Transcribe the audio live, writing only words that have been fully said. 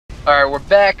Alright, we're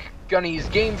back. Gunny's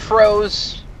game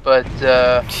froze, but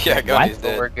Yeah, Gunny's but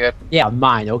dead. we're good. Yeah,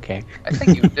 mine, okay. I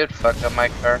think you did fuck up my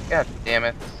car. God damn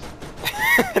it.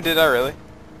 Did I really?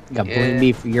 You gotta Yeah. blame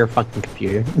me for your fucking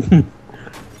computer.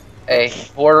 Hey,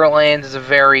 Borderlands is a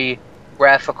very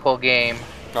graphical game.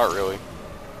 Not really.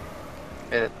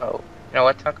 Oh, you know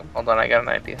what, Tunkum? Hold on, I got an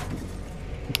idea.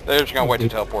 They're just gonna wait to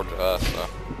teleport to us, so.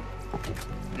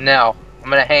 No, I'm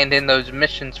gonna hand in those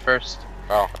missions first.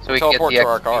 Oh, So we can get teleport the to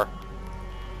our XP. car.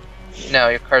 No,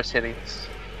 your car's hideous.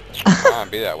 Fine,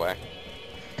 be that way.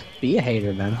 Be a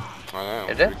hater, then. I know.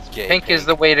 It is. Gay, Pink is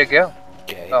the way to go.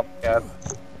 Gay. Oh my god.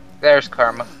 There's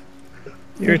karma.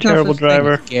 You're a There's no terrible such thing as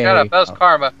driver. gay. Shut up, that was Oh,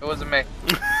 karma. It wasn't me.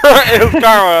 It was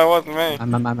karma, it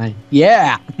wasn't me.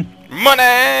 Yeah!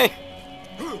 Money!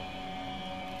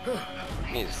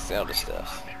 Need to sell the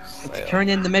stuff. Sell. Turn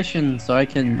in the mission so I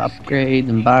can upgrade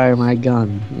and buy my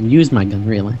gun. And use my gun,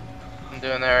 really. I'm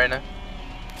doing that right now.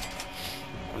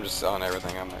 I'm just selling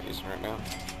everything I'm not using right now.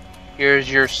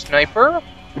 Here's your sniper.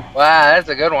 Wow, that's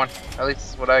a good one. At least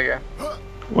that's what I got.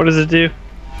 What does it do?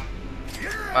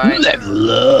 Mine.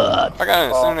 Level up! I got an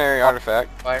incendiary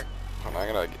artifact. Fire. Hold on,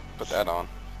 I gotta put that on.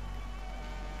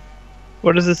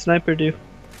 What does the sniper do?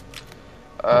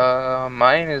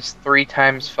 Mine is 3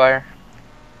 times fire.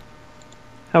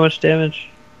 How much damage?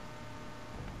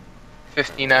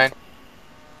 59.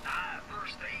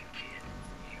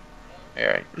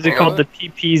 Alright. Is it called the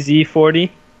PPZ-40?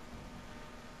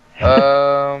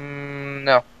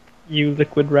 No. You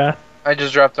liquid wrath. I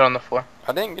just dropped it on the floor.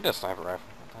 I didn't get a sniper rifle.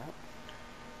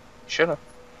 Should've.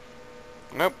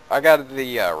 Nope, I got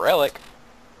the relic.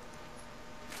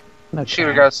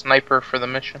 Should've got a sniper for the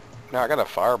mission. No, I got a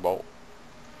firebolt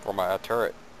for my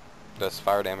turret. Does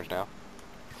fire damage now.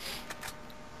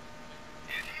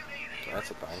 So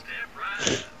that's a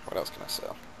thing. What else can I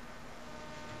sell?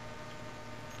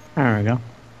 There we go.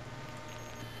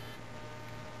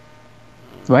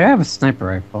 Do I have a sniper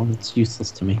rifle? It's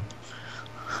useless to me.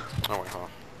 Oh wait, hold on.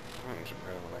 I need to get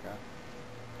rid of what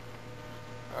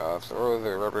I got. Throw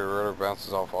the rubber rotor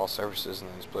bounces off all surfaces and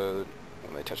then explode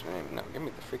when they touch an enemy. No, give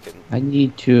me the freaking. I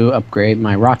need to upgrade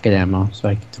my rocket ammo so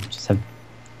I can just have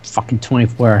fucking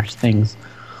 24 things.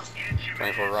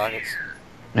 24 rockets.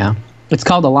 Yeah. It's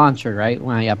called a launcher, right?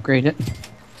 When I upgrade it?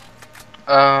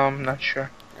 Not sure.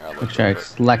 Yeah, I'll look Make sure I for it.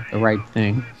 select the right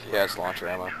thing. Yeah, it's launcher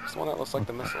ammo. It's the one that looks like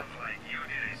the missile.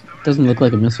 Doesn't look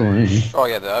like a missile to me. Oh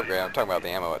yeah, the upgrade. I'm talking about the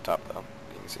ammo at top though.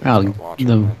 You can see Oh, it's got the launcher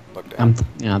the- on it. Look down.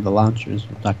 Yeah, the launchers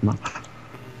I'm talking about.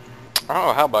 I don't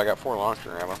know how, but I got 4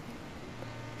 launcher ammo.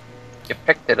 You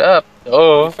picked it up. You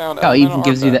Oh. found Oh, it elemental even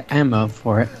gives you the artifact. ammo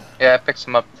for it. Yeah, I picked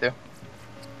some up too.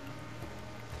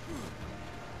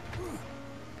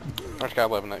 I just got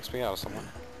 11 XP out of someone.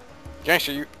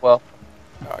 Gangsta, you. Well.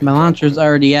 Oh, you My can't- launcher's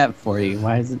already at 40.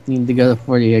 Why does it need to go to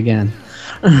 40 again?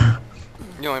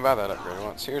 You only buy that upgrade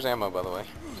once. Here's ammo, by the way.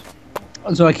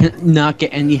 So I can not get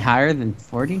any higher than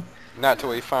 40? Not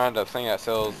till we find a thing that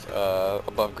sells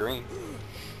above green.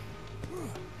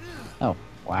 Oh,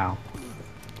 wow.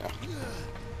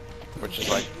 Which is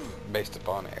like based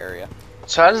upon area.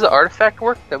 So how does the artifact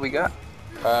work that we got?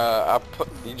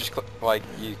 You just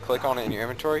you click on it in your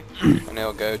inventory, and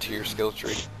it'll go to your skill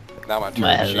tree. Now my turret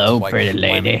Well, shoots, hello, like, pretty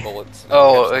flaming lady. bullets and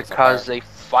Oh, catches it things on caused fire. a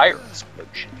fire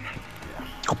explosion.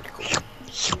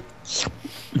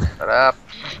 Shut up.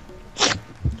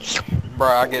 Bro,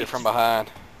 I get it from behind.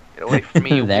 Get away from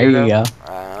me, you There you weirdo.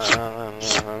 go.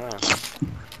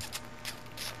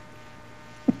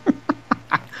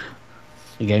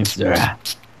 Gangster,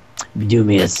 do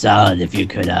me a solid if you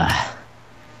could,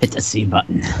 hit the C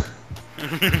button.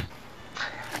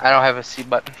 I don't have a C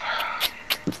button.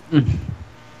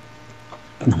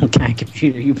 What kind of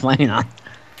computer are you playing on?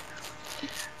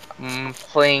 I'm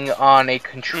playing on a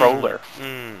controller.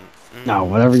 No,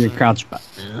 whatever your crouch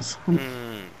button is.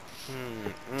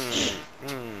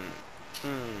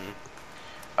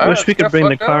 I wish we could bring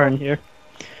the car in here.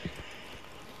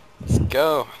 Let's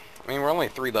go. I mean, we're only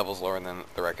 3 levels lower than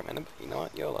the recommended, but you know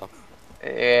what? YOLO.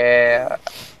 Yeah.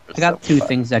 I got 2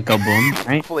 things that go boom,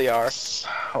 right? Hopefully are.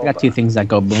 I got 2 things that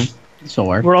go boom. This'll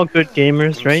work. We're all good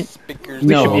gamers, right? Speakers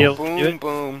No. go We should be able to do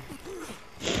boom,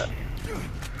 it. boom.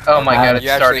 Oh my god, it's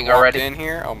You actually starting walked already. in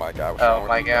here? Oh my god. what's Oh wrong with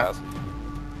my you god. guys?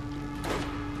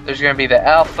 There's gonna be the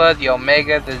Alpha, the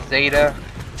Omega, the Zeta,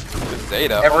 The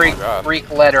Zeta. every Oh my god. Greek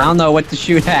letter. I don't know what to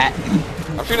shoot at.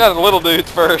 I'm shooting at the little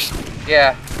dudes first.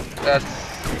 Yeah, that's...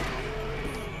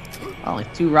 Only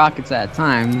 2 rockets at a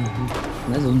time.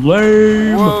 This is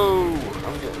lame. Whoa.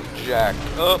 I'm getting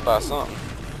jacked up by something.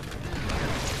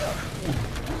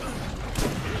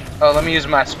 Oh, let me use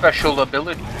my special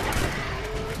ability.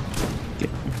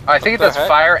 I think it the does heck?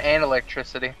 fire and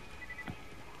electricity.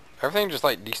 Everything just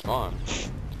like despawned.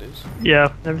 Dudes.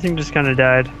 Yeah, everything just kind of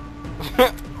died.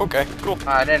 Okay, cool.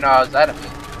 I didn't know I was at it.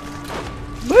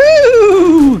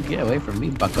 Woo! Get away from me,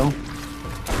 bucko.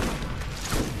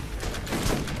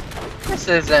 This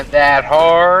isn't that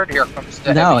hard. Here comes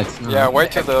the No, heavy. it's not. Yeah,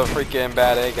 wait till the freaking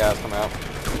bad A guys come out.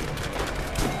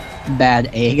 Bad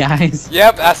A guys.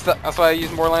 Yep, that's why I use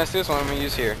in Borderlands 2. That's what I'm gonna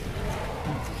use here.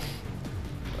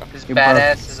 This You're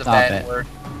badass broke. is a Stop bad it. word.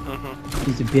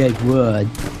 He's a big wood.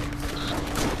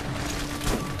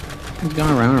 He's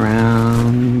going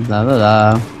around, blah blah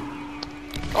blah.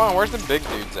 Come on, where's the big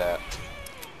dudes at?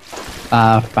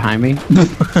 Behind me.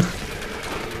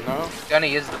 No?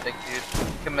 Gunny is the big dude.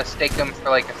 You can mistake him for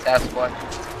like a Sasquatch.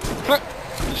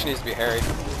 He just needs to be hairy.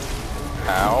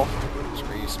 Ow.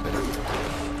 Screw you, spitter.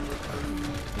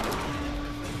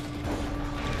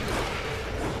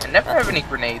 I never have any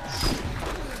grenades.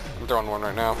 I'm throwing one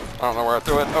right now. I don't know where I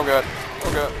threw it. Oh god.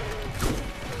 Oh god.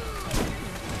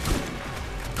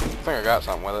 I think I got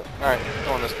something with it. Alright,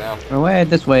 throwing this down. Away,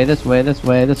 this way, this way, this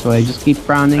way, this way. Just keep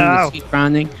rounding, Ow. just keep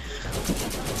rounding.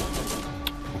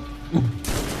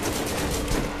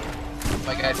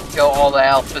 Like I'd kill all the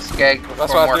alpha skeg before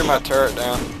That's why I more threw my turret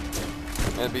down.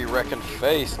 It'd be wrecking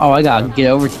face. Oh, I gotta get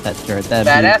over to that turret. That'd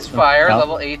Badass be fire, help.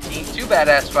 level 18. 2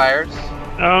 badass fires.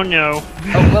 Oh no.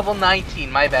 Oh, level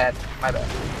 19. My bad. My bad.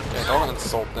 Yeah, don't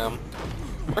insult them.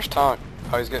 Where's Tonk?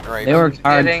 Oh, he's getting raped. They worked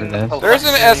hard for Getting this. There's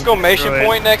an exclamation Destroyed.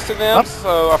 point next to them, Up.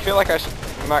 so I feel like I should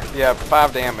not. Yeah,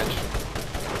 5 damage.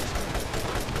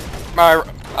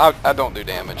 I don't do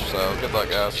damage, so good luck,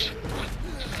 guys.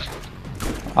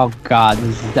 Oh god,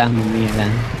 this is down to me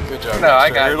then. Good job. No, I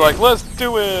Gangsta. got You're you. like, let's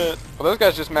do it. Well, those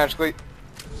guys just magically.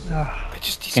 Ah, They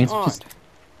just Gangsta despawned. just-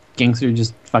 Gangster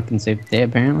just fucking saved the day,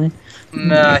 apparently.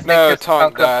 No, I think No, this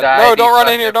Tonk Tunkum died. No, He don't run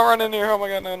in fucked here. it. Don't run in here. Oh my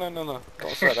god, no, no, no, no.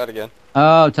 Don't start that again.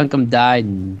 Oh, Tunkum died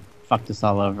and fucked us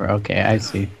all over. Okay, I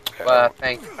see.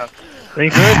 Thanks, Tunkum.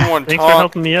 thanks, Good one, thanks for Tonk.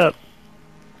 helping me up.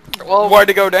 Well, Why'd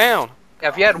it go down?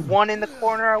 if you had 1 in the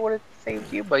corner, I would have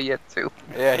saved you, but you had 2.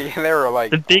 Yeah, they were like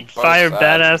The big on both fire sides.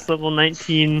 badass level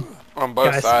 19 On both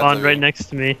guy sides. spawned of right you. next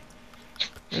to me.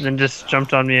 And then just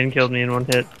jumped on me and killed me in one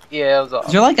hit. Yeah, it was Is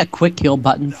awesome. there like a quick kill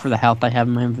button for the health I have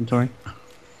in my inventory?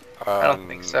 I don't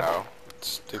think so. No, it's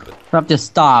stupid. I have to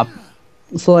stop,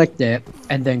 select it,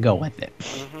 and then go with it.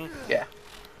 Mm-hmm. Yeah.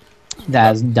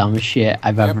 That is dumb shit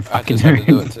I've ever I fucking just had to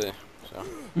do heard. it too.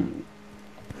 So.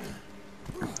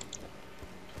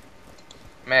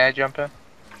 May I jump in?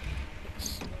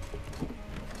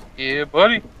 Yeah,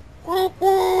 buddy. Woo,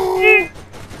 woo.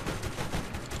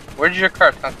 Where's your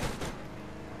car, Tunkum?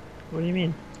 What do you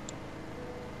mean?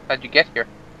 How'd you get here?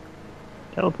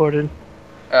 Teleported.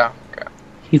 Oh, okay.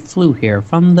 He flew here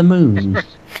from the moon.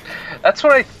 That's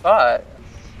what I thought.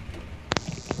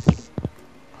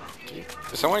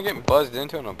 Is someone getting buzzed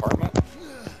into an apartment?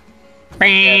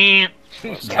 Yeah.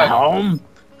 Get home.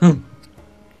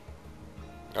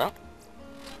 Yeah.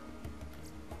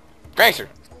 Gangster.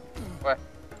 What?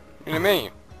 In the menu.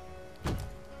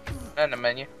 Not in the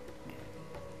menu.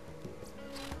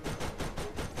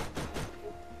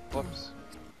 Whoops.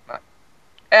 Not.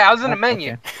 Hey, I was in the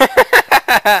menu.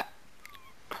 Okay.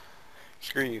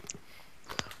 Screw you.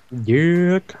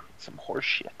 Dick. Some horse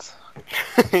shit.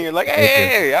 You're like,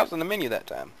 hey, I was in the menu that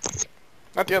time.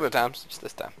 Not the other times, just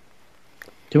this time.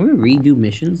 Can we redo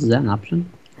missions? Is that an option?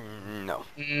 No.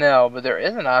 No, but there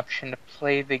is an option to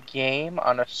play the game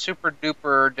on a super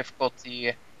duper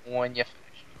difficulty when you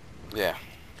finish. Yeah.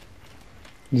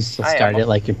 You still I am start a it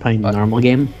like you're playing a fuck. normal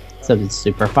game, so it's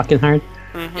super fucking hard.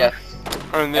 Mm-hmm. Yes.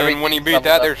 And then when you Everything's beat leveled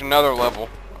that, up. there's another level.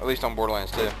 At least on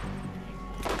Borderlands 2.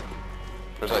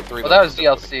 There's like 3 Well, that was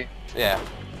levels. DLC. Yeah.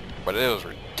 But it was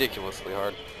ridiculously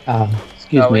hard.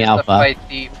 Excuse No, we me, have to Alpha. fight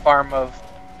the farm of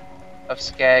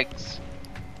skags.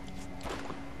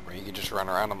 Where you could just run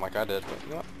around them like I did. But you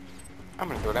know what? I'm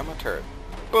gonna throw down my turret.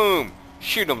 Boom!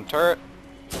 Shoot them, turret!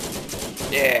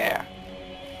 Yeah!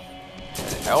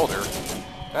 Elder?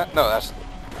 That doesn't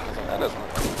look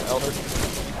like an elder.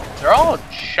 They're all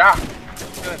shocked.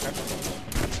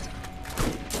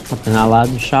 Something not allowed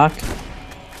to shock.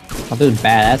 I'll do the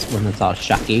badass one that's all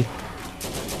shocky.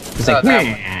 It's No, like, that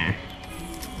meh.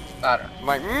 Not her. I'm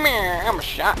like, meh, I'm a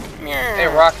shot. Meh. Hey,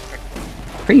 Rock.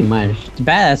 Pretty much. The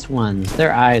badass ones,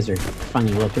 their eyes are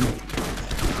funny looking.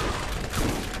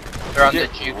 They're on the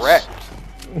Get juice. wrecked.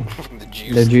 The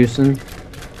juice. They're juicing.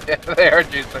 Yeah, they are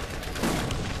juicing.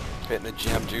 Hitting the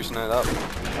gym, juicing it up.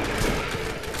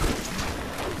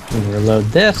 And reload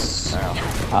this.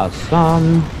 Ow.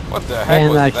 Awesome. What the heck And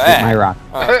was I shoot that? my rock.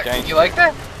 Oh, it's gangsta. You like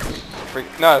that?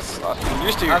 No, it's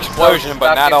used to I'm so explosion,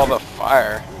 but stuck not in all here. the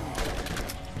fire.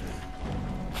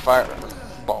 Fire.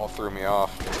 ball threw me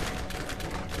off.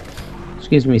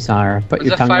 Excuse me, sir. Put Was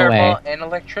your it tongue fireball away. and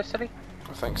electricity?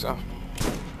 I think so.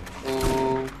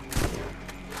 Ooh.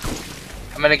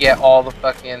 I'm gonna get all the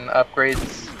fucking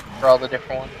upgrades for all the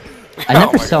different ones. I never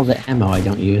Oh my sell God. the ammo. I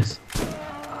don't use.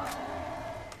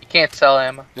 You can't sell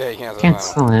ammo. Yeah, you can't. Can't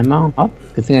sell ammo. Oh,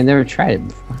 good thing I never tried it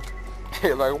before.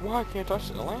 You're like, why can't I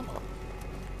sell ammo?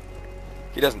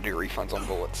 He doesn't do refunds on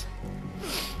bullets.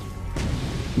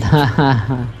 Ha ha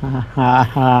ha ha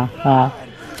ha ha.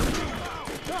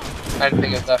 I didn't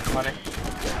think it was that funny.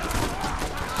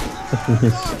 Fucking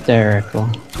hysterical.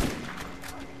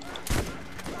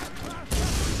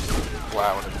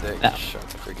 Wow, what a dick. Yeah. He shot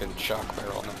the freaking shock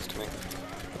barrel next to me.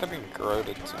 They're being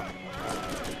corroded, so.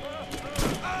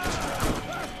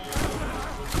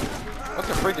 What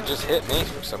the freak, it just hit me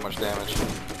for so much damage?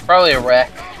 Probably a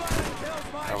wreck.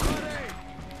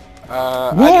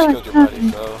 I just killed your buddy,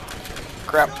 so.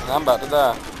 Crap, I'm about to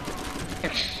die.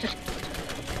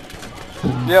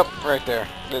 Yep, right there.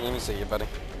 Didn't even see you, buddy.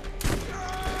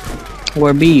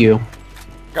 Where be you?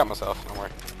 Got myself, don't worry.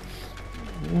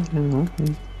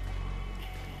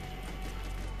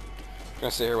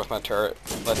 Gonna sit here with my turret,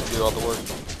 let it do all the work.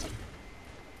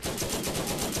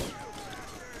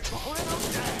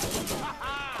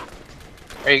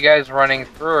 Are you guys running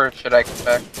through or should I come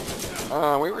back?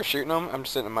 We were shooting them. I'm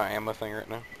just sitting in my ammo thing right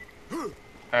now.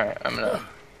 Alright, I'm gonna...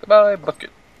 Goodbye,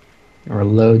 bucket. Or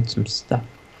load some stuff.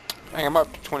 Hey, I'm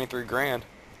up to 23 grand.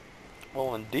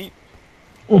 Rolling deep.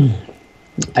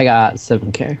 I got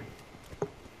 7K.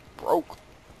 Broke.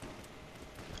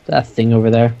 That thing over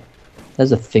there.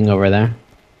 There's a thing over there.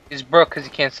 He's broke because he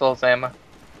can't sell his ammo.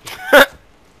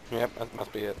 Yep, that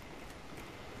must be it.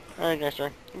 Alright,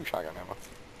 Gangsta. Ooh, shotgun ammo.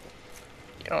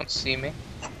 You don't see me.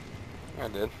 I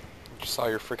did. I just saw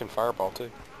your freaking fireball, too.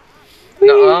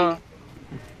 Nuh-uh.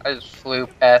 I just flew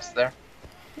past there.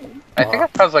 I think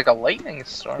that caused like a lightning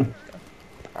storm.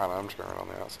 I don't know, I'm just gonna run on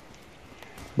the outside.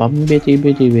 Bum bitty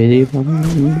bitty bitty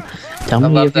bum. Tell I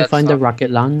me love if you that find a song.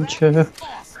 rocket launcher.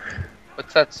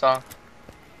 What's that song?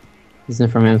 Isn't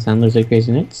it from Adam Sandler's Like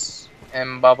Crazy Nights?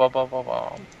 And ba ba ba ba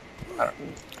ba. I don't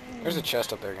know. There's a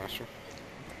chest up there, Gangsta.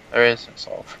 There is some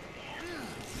solve.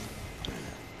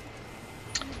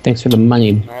 Thanks for the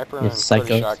money, Sniper you and pretty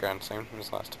psychos. shotgun, same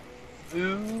as last time.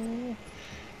 Ooh.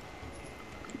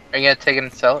 Are you gonna take it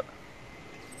and sell it?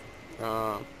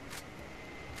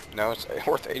 No, it's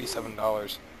worth $87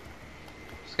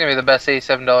 It's gonna be the best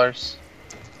 $87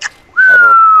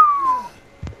 ever.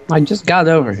 I just got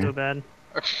over So here. bad.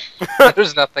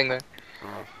 There's nothing there.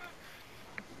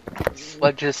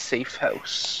 Sledge's safe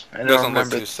house. I don't Doesn't look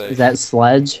remember. too safe. Is that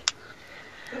Sledge?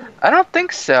 I don't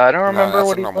think so. I don't remember that's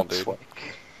what a he normal looks dude. like.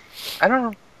 I don't know.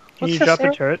 Can What's you this drop a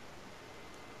there? turret?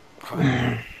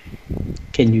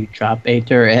 Can you drop a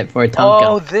turret for Oh,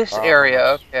 Tunkum? this Oh, area.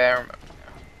 nice. Okay, I remember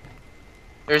now.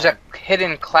 There's a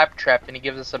hidden claptrap, and he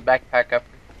gives us a backpack up.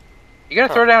 You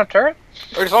gonna throw down a turret?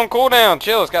 It's on cooldown.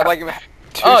 Chill. It's got like 2 Oh,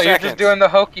 seconds. you're just doing the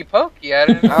hokey pokey. I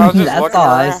didn't know. I was just That's looking all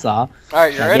I around. saw.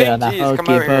 Alright, you You ready? do the Jeez, come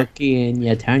hokey over here. pokey and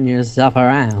you turn yourself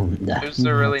around. There's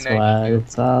a really That's nice what view.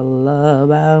 it's all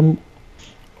about.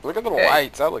 Look at the Hey.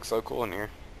 lights. That looks so cool in here.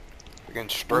 Freaking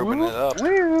strobing it up.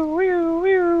 Woo, woo,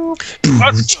 woo.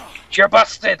 You're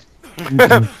busted.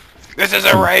 This is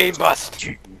a raid bust.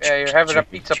 Yeah, you're having a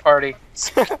pizza party.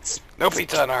 No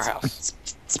pizza in our house.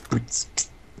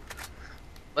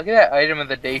 Look at that item of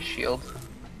the day shield.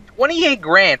 28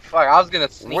 grand. Fuck, I was gonna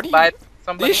What sneak do you- by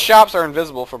somebody. These shops are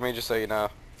invisible for me, just so you know.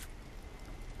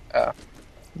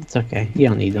 It's okay. You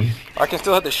don't need them. I can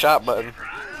still hit the shop button.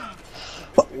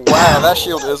 Wow, that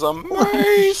shield is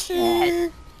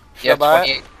amazing. Should Yeah, I buy it?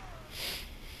 28.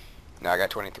 No, I got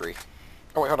 23.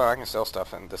 Oh wait, hold on. I can sell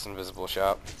stuff in this invisible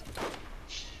shop.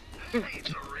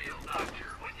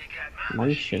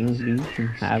 Why shouldn't we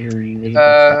have invisible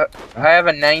stuff? I have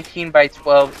a 19 by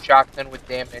 12 shotgun with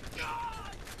damage.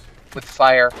 With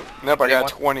fire. Nope, I got Anyone?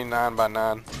 29 by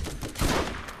 9.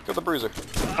 Kill the bruiser.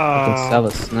 I can sell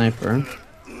a sniper.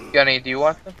 Gunny, do you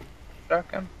want the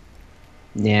shotgun?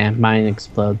 Yeah, mine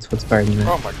explodes. What's better than that?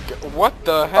 Oh my god. What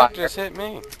the heck Fire. just hit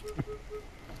me?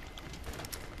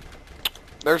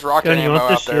 There's rocket Gunny, you ammo want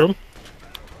this out there. shield?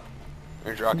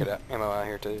 There's rocket ammo out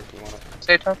here too if you want it.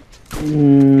 Say Tom?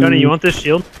 Gunny, you want this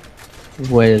shield?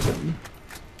 What is it?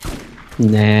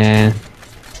 Nah.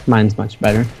 Mine's much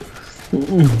better.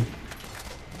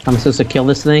 I'm supposed to kill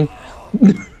this thing?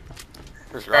 There's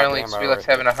rocket Apparently, ammo Sweetluck's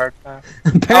right having a hard time.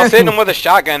 I was hitting him with a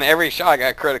shotgun. Every shot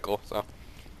got critical, so.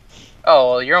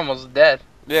 Oh, well, you're almost dead.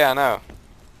 Yeah, I know.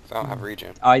 So I don't have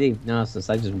regen. Oh, I didn't even notice this.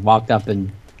 I just walked up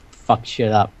and fucked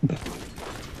shit up.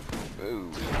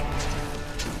 Ooh.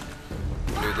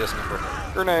 do this number.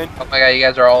 Grenade. Oh my god, you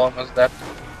guys are all almost dead.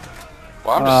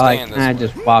 Well, I'm just I staying this kinda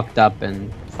way. just walked up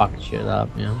and fucked shit up,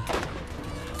 you know.